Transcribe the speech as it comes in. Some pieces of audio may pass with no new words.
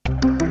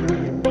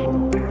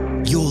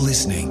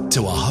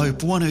to a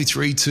Hope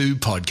 1032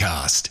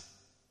 podcast.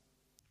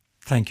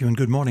 Thank you and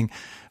good morning.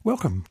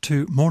 Welcome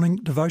to Morning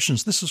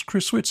Devotions. This is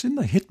Chris Witz. In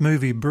the hit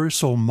movie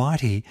Bruce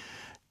Almighty,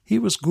 he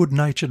was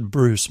good-natured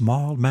Bruce,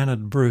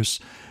 mild-mannered Bruce,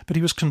 but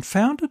he was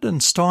confounded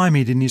and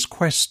stymied in his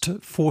quest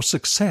for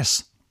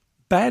success.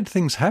 Bad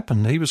things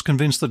happened. He was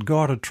convinced that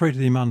God had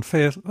treated him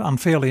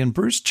unfairly, and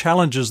Bruce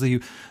challenges the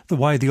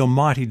way the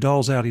Almighty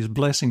doles out his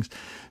blessings.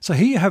 So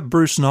here you have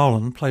Bruce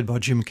Nolan, played by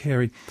Jim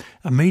Carrey,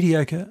 a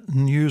mediocre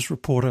news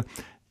reporter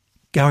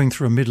going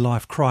through a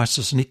midlife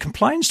crisis, and he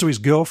complains to his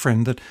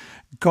girlfriend that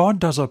God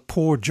does a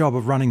poor job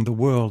of running the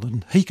world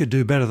and he could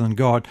do better than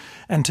God.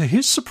 And to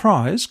his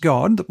surprise,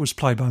 God, that was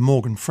played by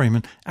Morgan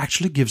Freeman,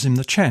 actually gives him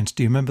the chance.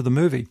 Do you remember the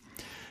movie?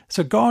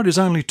 So God is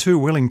only too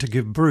willing to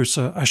give Bruce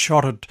a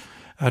shot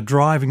at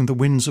driving the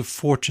winds of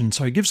fortune.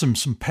 So he gives him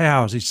some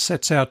powers. He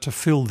sets out to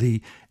fill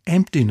the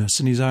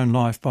emptiness in his own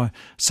life by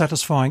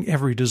satisfying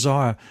every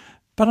desire.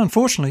 But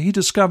unfortunately, he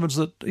discovers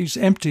that he's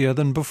emptier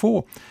than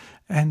before.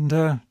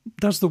 And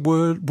does the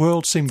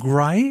world seem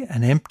grey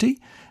and empty?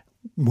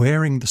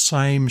 Wearing the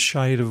same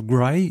shade of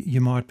grey,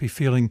 you might be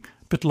feeling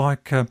a bit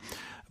like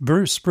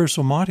Bruce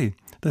Almighty,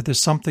 that there's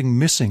something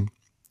missing.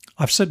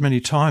 I've said many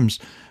times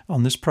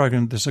on this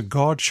program, there's a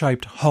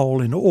God-shaped hole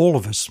in all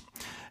of us.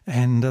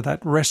 And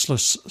that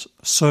restless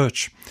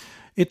search,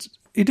 it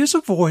is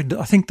a void,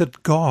 I think,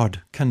 that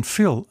God can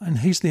fill, and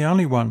he's the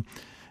only one.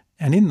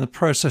 And in the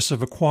process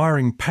of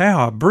acquiring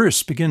power,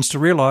 Bruce begins to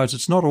realise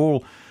it's not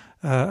all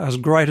as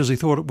great as he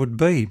thought it would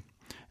be.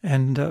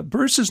 And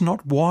Bruce is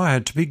not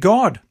wired to be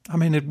God. I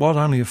mean, it was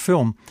only a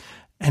film.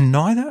 And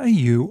neither are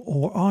you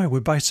or I. We're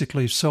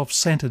basically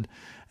self-centred.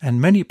 And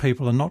many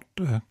people are not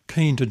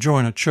keen to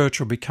join a church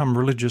or become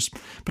religious.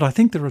 But I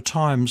think there are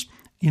times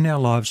in our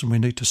lives when we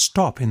need to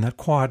stop in that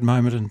quiet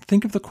moment and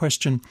think of the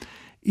question,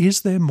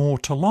 is there more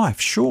to life?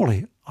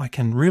 Surely I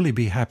can really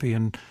be happy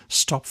and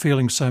stop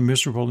feeling so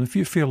miserable. And if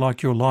you feel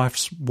like your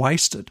life's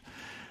wasted,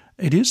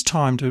 it is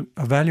time to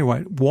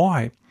evaluate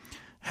why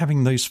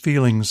having these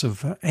feelings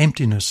of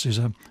emptiness is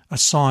a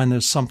sign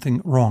there's something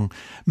wrong.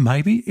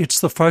 Maybe it's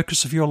the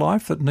focus of your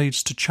life that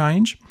needs to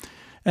change.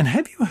 And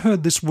have you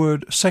heard this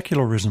word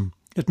secularism?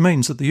 It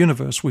means that the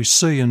universe we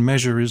see and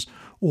measure is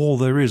all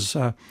there is.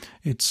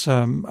 It's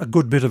a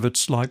good bit of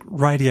it's like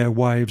radio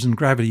waves and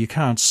gravity. You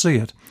can't see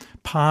it,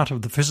 part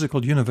of the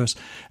physical universe.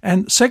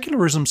 And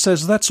secularism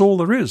says that's all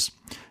there is.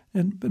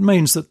 And it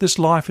means that this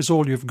life is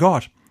all you've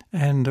got.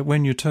 And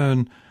when you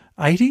turn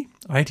 80,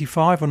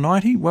 85 or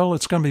 90, well,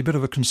 it's going to be a bit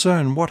of a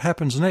concern what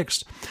happens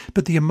next.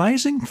 But the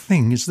amazing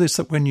thing is this,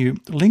 that when you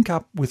link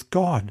up with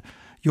God,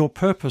 your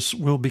purpose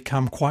will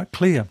become quite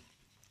clear.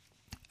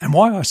 And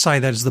why I say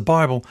that is the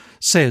Bible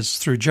says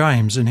through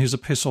James in his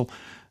epistle,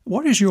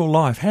 what is your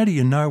life? How do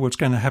you know what's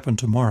going to happen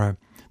tomorrow?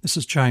 This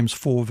is James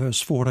 4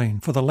 verse 14.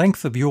 For the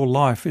length of your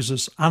life is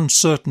as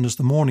uncertain as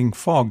the morning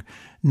fog.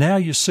 Now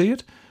you see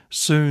it,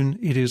 soon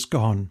it is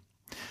gone.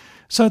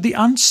 So the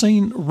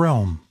unseen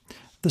realm,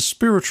 the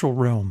spiritual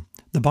realm,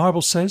 the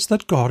Bible says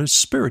that God is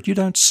spirit. You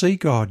don't see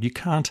God. You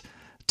can't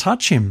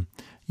touch him.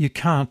 You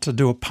can't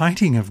do a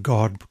painting of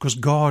God because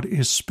God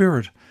is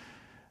spirit.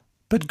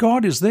 But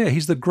God is there.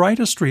 He's the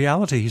greatest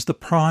reality. He's the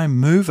prime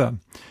mover.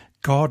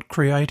 God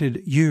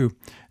created you.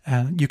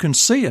 You can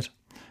see it.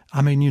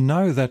 I mean, you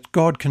know that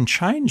God can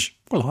change.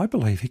 Well, I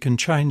believe he can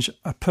change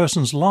a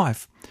person's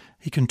life.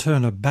 He can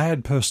turn a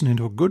bad person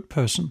into a good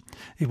person.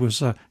 It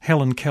was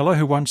Helen Keller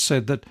who once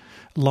said that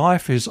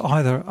life is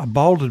either a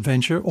bold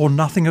adventure or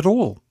nothing at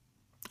all.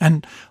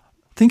 And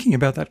thinking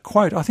about that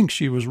quote, I think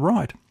she was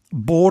right.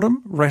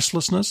 Boredom,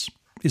 restlessness,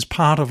 is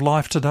part of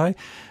life today.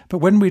 But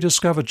when we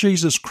discover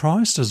Jesus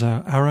Christ as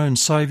our own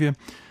Saviour,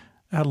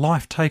 our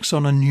life takes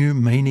on a new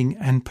meaning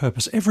and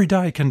purpose. Every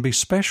day can be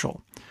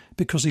special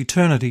because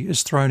eternity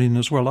is thrown in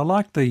as well. I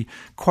like the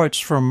quotes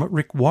from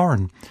Rick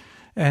Warren.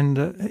 And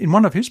in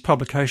one of his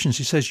publications,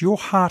 he says, your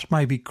heart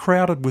may be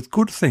crowded with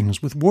good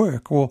things, with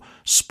work or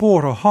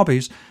sport or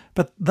hobbies,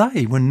 but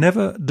they were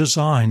never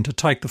designed to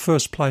take the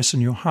first place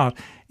in your heart.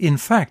 In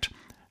fact,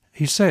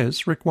 he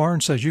says, Rick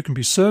Warren says, you can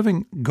be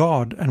serving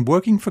God and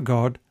working for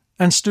God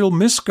and still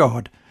miss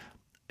God.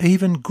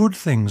 Even good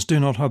things do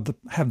not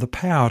have the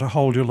power to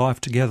hold your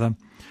life together.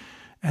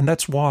 And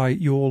that's why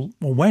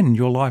when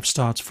your life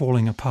starts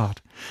falling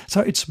apart.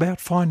 So it's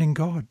about finding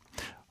God.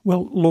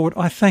 Well, Lord,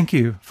 I thank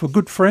you for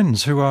good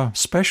friends who are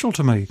special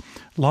to me.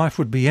 Life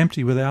would be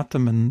empty without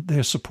them and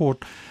their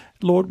support.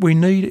 Lord, we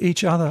need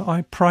each other.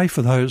 I pray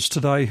for those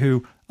today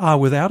who are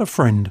without a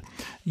friend.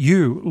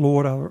 You,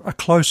 Lord, are a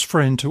close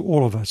friend to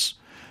all of us.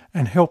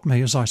 And help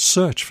me as I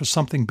search for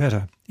something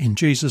better. In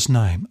Jesus'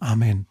 name,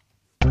 amen.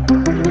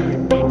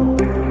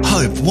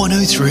 Hope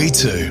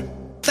 1032.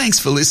 Thanks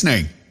for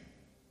listening.